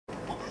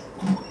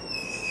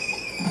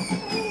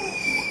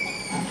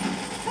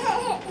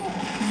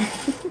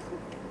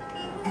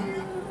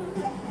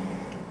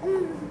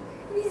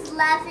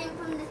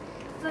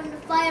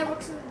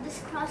fireworks in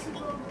this crossing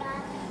road.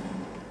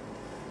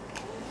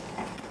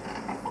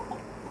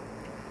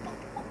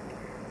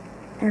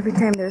 Every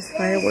time there's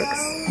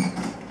fireworks.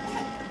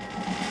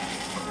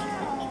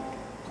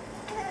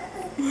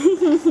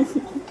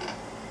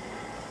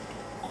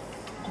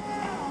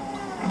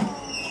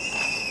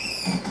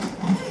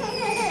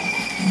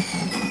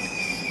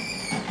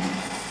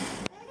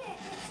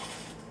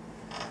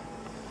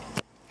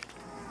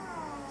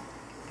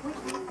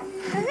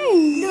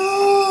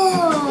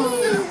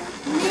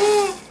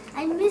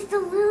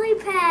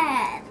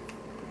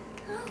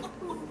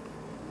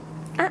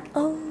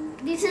 Uh-oh.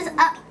 This is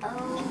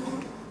uh-oh.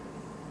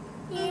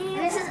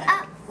 This is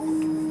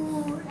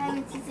uh-oh. I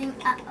get to sing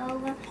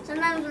uh-oh.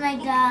 Sometimes when I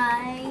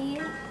die.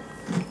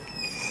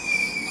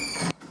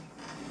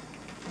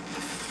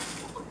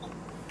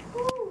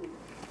 Ooh.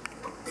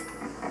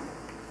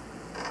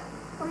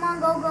 Come on,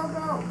 go, go,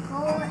 go.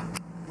 Go.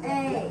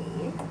 Hey.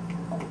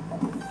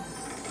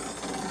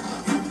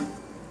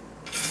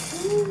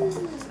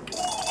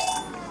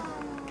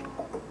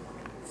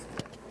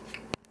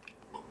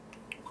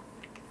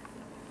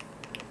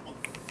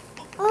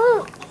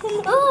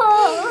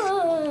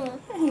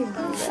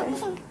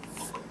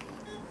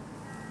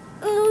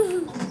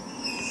 Ooh.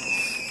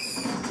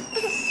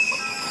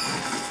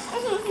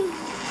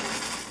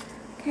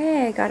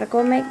 Okay, gotta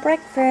go make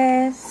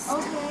breakfast.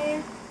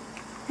 Okay.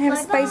 I have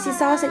spicy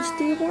sausage.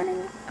 Do you want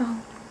it? Oh,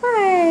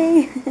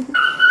 bye.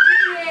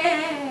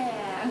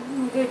 Yeah,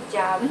 good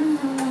job.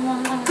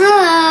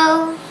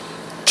 Hello.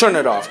 Turn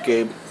it off,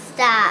 Gabe.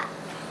 Stop.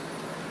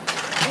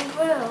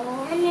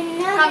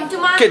 Come to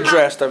mama. Get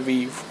dressed,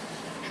 Aviv.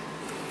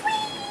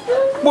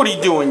 What are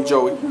you doing,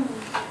 Joey?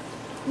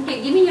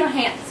 Okay, give me your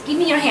hands. Give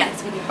me your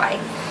hands when you fight.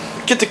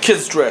 Get the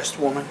kids dressed,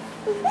 woman.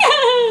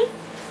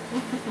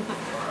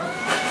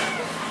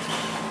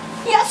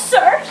 Yes,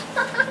 sir.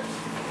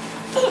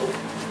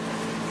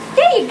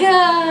 There you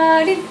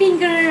go. Little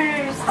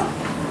fingers.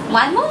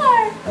 One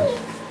more.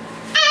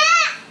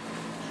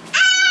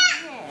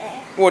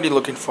 What are you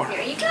looking for?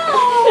 There you go.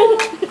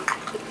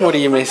 What are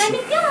you missing?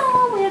 Let it go.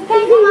 We're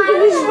going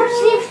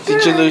to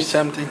Did you lose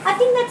something? I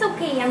think that's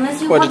okay,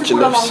 unless you What want did to you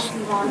put a long lose?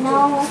 sleeve on.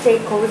 No. Stay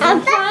cozy. A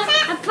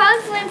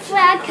pumpkin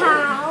flag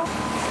cow.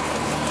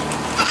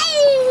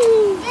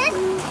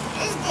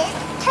 Is this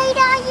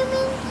tie-dye, you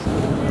mean?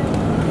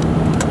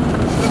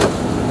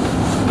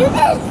 Do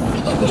this.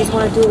 You just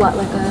want to do what,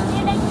 like a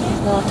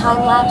little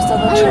time lapse of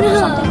a trip or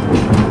something?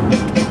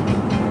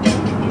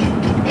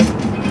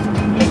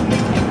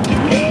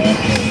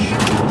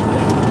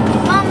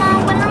 Mama,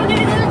 when are we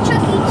gonna go to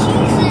Chuck E.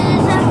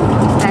 Cheese's?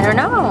 I don't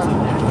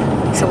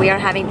know. So we are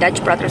having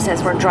Dutch Brothers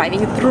as we're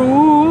driving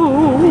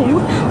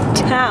through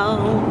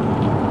town.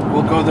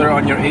 We'll go there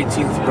on your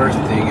 18th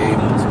birthday, Gabe.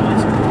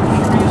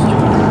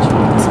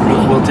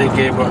 We'll take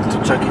Gabe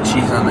to Chuck E.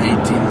 Cheese on the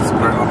 18th,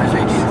 on his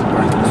 18th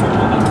birthday.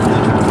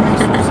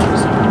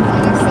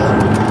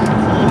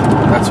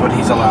 That's when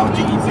he's allowed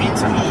to eat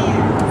pizza.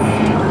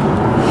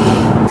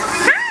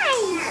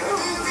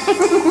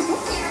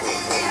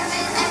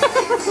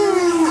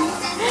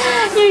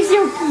 You're so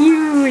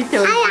cute.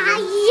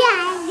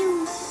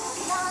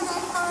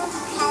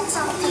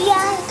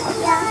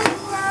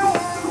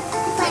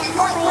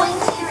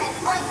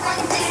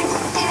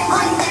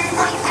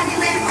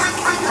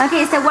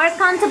 Okay, so we're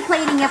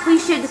contemplating if we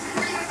should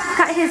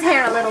cut his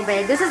hair a little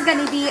bit. This is going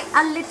to be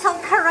a little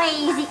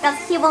crazy because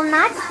he will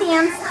not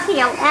stand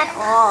still at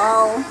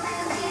all.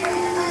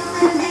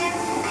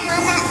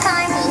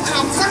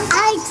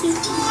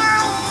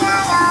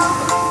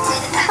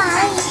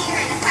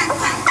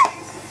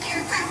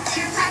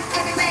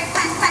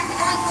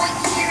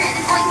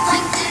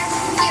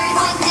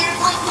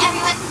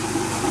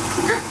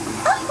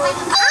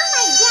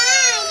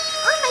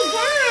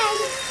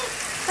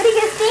 What do you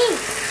guys think?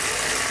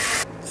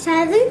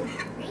 7.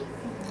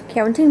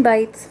 Counting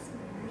bites.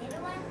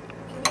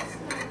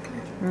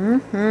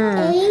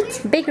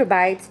 8. Bigger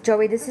bites.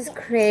 Joey, this is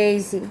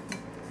crazy.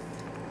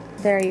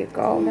 There you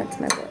go. That's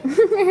my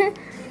boy.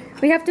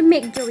 We have to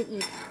make Joey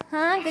eat.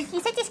 Huh? Because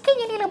he's such a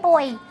skinny little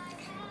boy.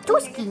 Too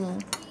skinny.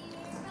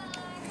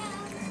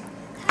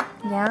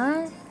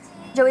 Yeah?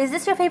 Joey, is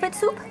this your favorite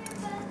soup?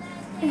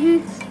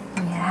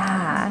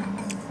 Yeah.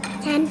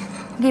 10.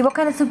 Okay, what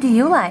kind of soup do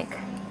you like?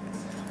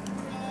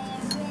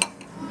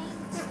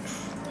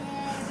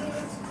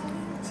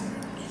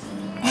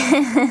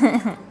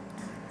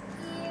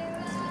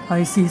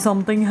 I see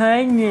something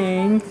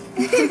hanging.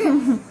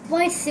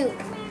 White soup.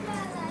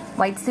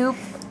 White soup,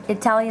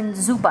 Italian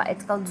zuppa.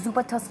 It's called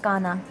zuppa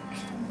toscana.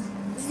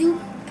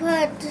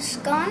 Zuppa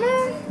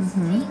Toscana?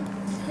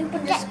 Zuppa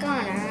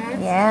Toscana.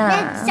 Yeah.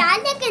 That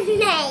sounds like a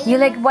name. You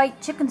like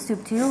white chicken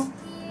soup too?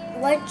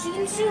 White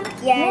chicken soup?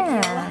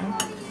 Yeah.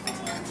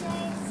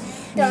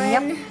 Done.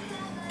 Yep.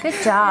 Good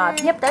job.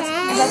 Yep,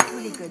 that's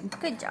really good.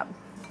 Good job.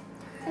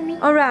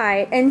 All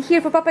right, and here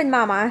for Papa and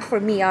Mama,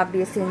 for me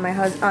obviously, and my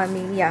husband.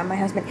 My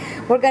husband.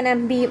 We're gonna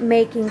be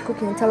cooking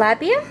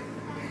tilapia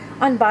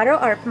on butter.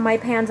 My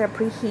pans are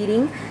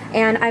preheating,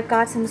 and I've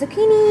got some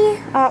zucchini,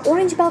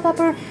 orange bell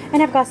pepper,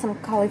 and I've got some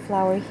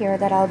cauliflower here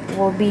that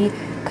will be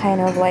kind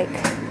of like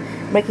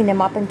breaking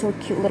them up into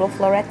cute little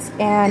florets.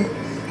 And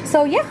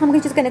so yeah, I'm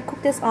just gonna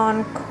cook this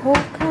on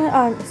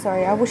coconut.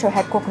 Sorry, I wish I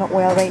had coconut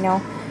oil right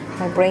now.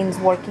 My brain's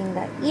working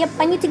that. Yep,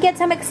 I need to get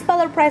some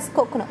expeller pressed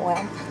coconut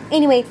oil.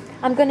 Anyway,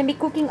 I'm gonna be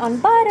cooking on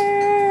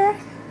butter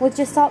with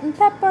just salt and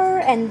pepper,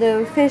 and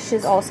the fish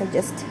is also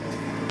just.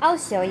 I'll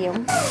show you.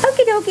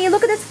 Okie dokie,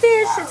 look at this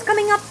fish. It's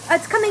coming up.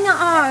 It's coming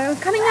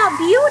out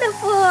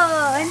beautiful,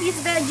 and these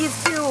veggies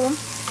too.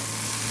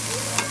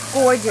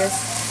 Gorgeous.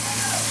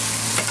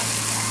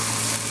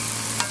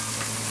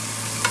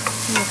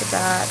 Look at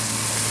that.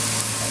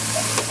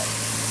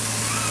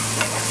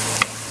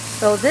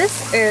 So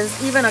this is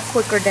even a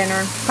quicker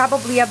dinner.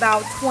 Probably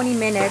about 20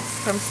 minutes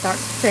from start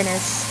to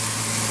finish.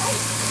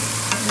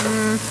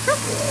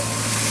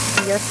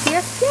 Yes,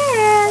 yes,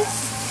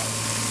 yes.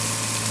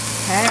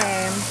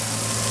 Okay.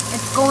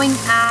 It's going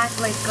at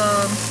like,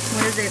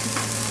 what is it?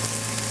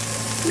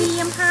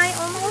 Medium high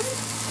almost.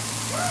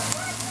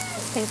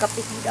 Let's crank up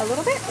the heat a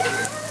little bit.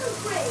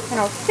 And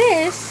our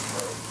fish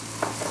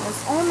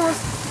is almost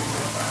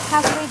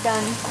halfway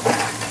done.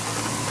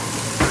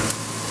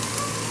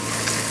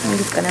 I'm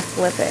just gonna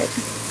flip it.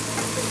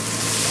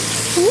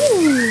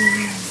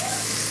 Ooh.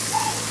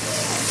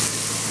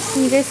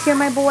 Can you guys hear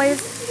my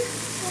boys?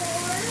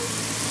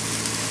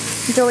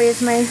 Joey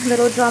is my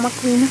little drama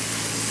queen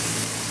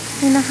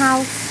in the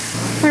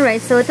house.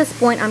 Alright, so at this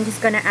point I'm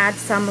just gonna add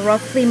some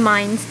roughly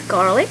minced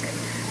garlic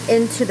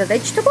into the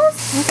vegetables.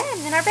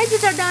 Okay, and our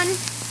veggies are done. I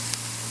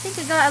think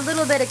I got a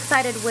little bit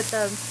excited with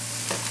the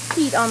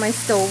heat on my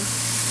stove.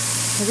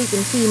 As you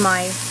can see,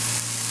 my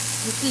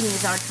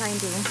zucchinis are trying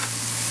to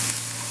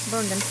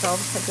burn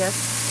themselves, I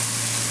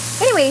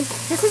guess. Anyway,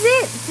 this is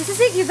it. This is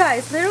it, you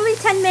guys. Literally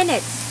 10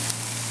 minutes.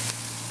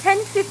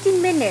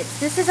 10-15 minutes.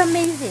 This is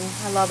amazing.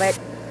 I love it.